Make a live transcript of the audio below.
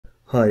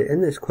Hi,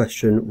 in this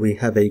question we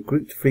have a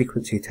grouped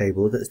frequency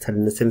table that's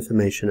telling us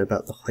information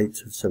about the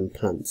heights of some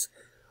plants.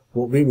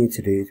 What we need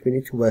to do is we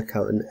need to work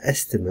out an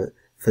estimate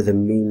for the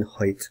mean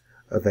height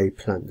of a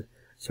plant.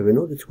 So in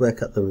order to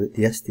work out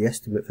the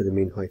estimate for the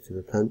mean height of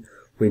a plant,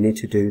 we need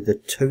to do the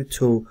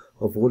total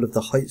of all of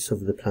the heights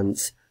of the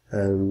plants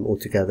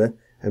altogether,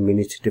 and we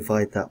need to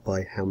divide that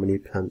by how many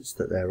plants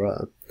that there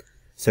are.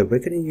 So we're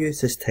going to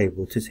use this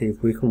table to see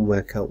if we can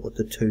work out what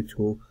the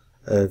total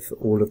of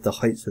all of the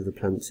heights of the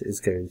plants is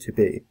going to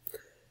be.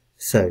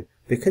 So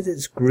because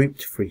it's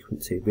grouped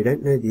frequency, we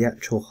don't know the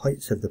actual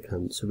heights of the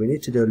plants, so we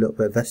need to do a little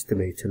bit of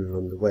estimating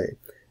along the way.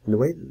 And the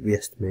way that we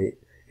estimate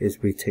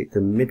is we take the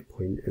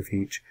midpoint of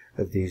each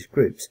of these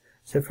groups.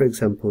 So for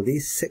example,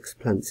 these 6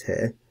 plants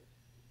here,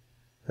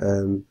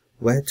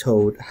 we're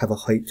told have a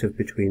height of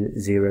between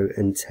 0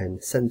 and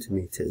 10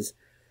 centimeters.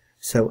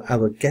 So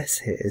our guess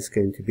here is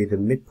going to be the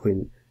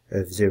midpoint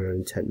of 0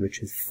 and 10,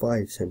 which is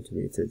 5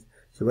 centimeters.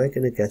 So we're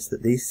going to guess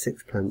that these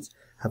 6 plants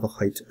have a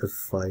height of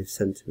 5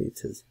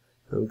 centimeters.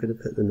 So I'm going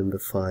to put the number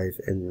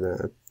 5 in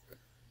there.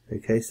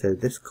 Okay, so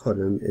this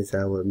column is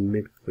our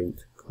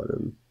midpoint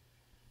column.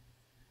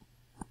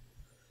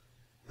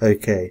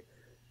 Okay,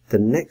 the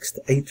next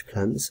 8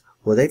 plants,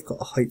 well, they've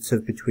got heights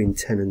of between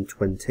 10 and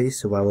 20,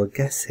 so our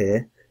guess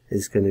here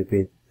is going to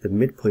be the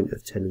midpoint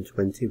of 10 and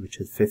 20, which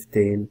is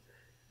 15,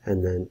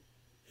 and then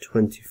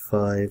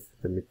 25,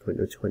 the midpoint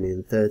of 20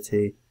 and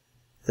 30,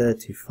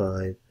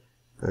 35,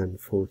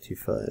 and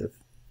 45.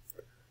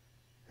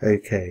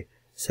 Okay,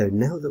 so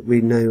now that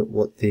we know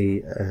what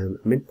the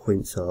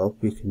midpoints are,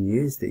 we can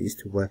use these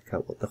to work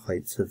out what the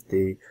heights of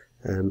the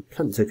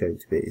plants are going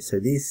to be. So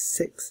these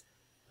 6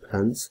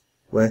 plants,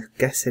 we're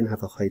guessing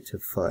have a height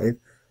of 5,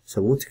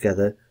 so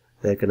altogether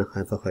they're going to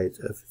have a height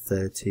of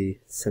 30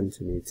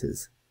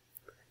 centimeters.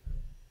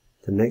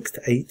 The next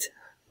 8,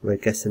 we're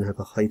guessing have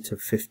a height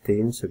of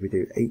 15, so we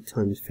do 8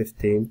 times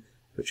 15,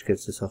 which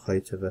gives us a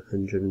height of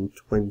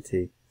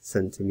 120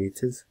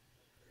 centimeters.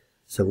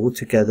 So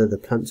altogether the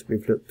plants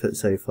we've looked at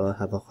so far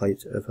have a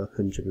height of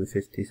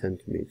 150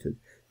 centimeters,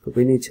 but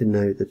we need to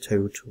know the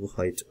total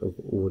height of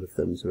all of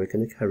them, so we're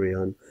going to carry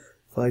on.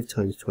 5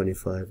 times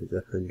 25 is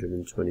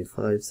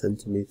 125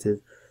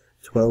 centimeters,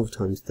 12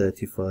 times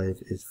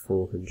 35 is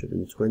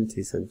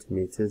 420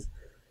 centimeters,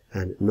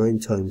 and 9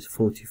 times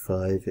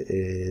 45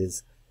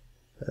 is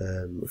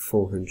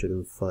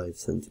 405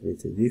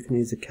 centimeters. You can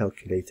use a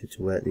calculator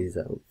to work these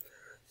out.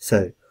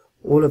 So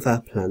all of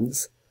our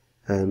plants,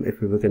 if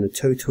we were going to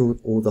total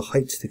all the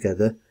heights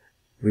together,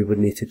 we would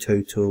need to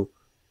total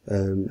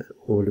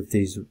all of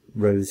these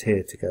rows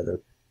here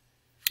together.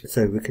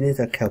 So we can use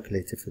our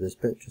calculator for this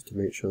bit just to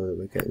make sure that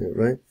we're getting it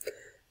right.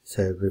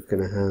 So we're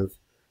going to have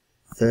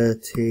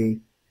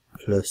 30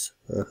 plus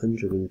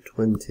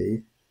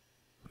 120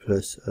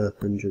 plus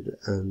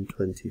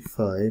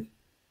 125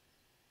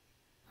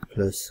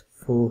 plus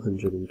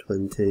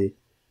 420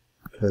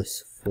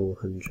 plus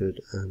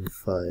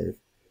 405.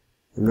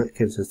 And that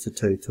gives us a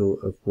total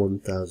of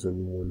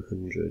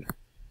 1,100.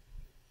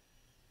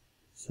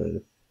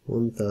 So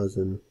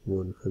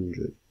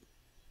 1,100.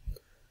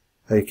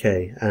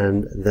 Okay,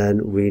 and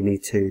then we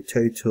need to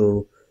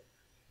total,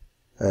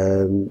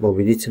 well,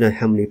 we need to know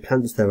how many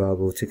plants there are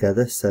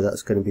altogether, so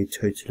that's going to be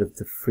total of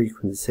the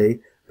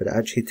frequency, but it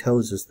actually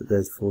tells us that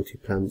there's 40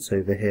 plants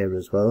over here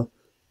as well.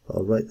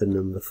 I'll write the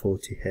number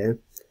 40 here.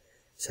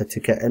 So to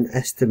get an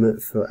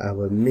estimate for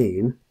our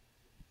mean,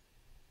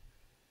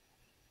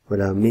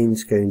 well, our mean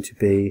is going to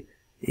be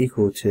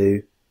equal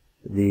to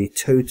the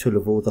total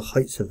of all the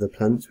heights of the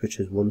plants, which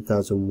is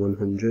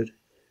 1,100,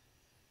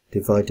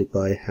 divided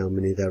by how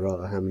many there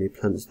are, how many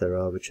plants there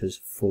are, which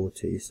is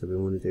 40. So we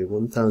want to do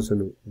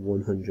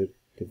 1,100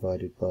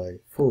 divided by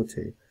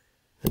 40.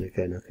 And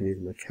again, I can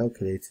use my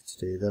calculator to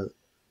do that.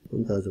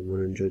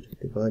 1,100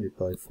 divided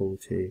by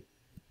 40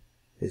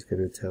 is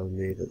going to tell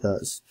me that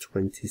that's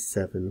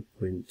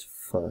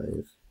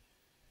 27.5.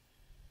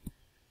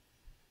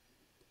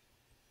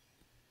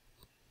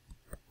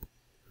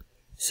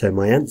 So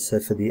my answer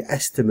for the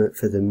estimate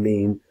for the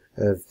mean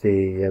of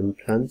the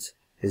plant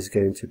is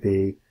going to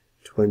be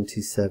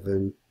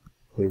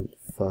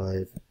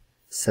 27.5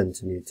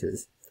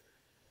 centimeters.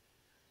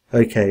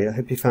 Okay, I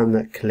hope you found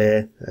that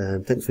clear.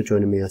 Thanks for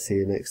joining me. I'll see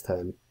you next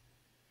time.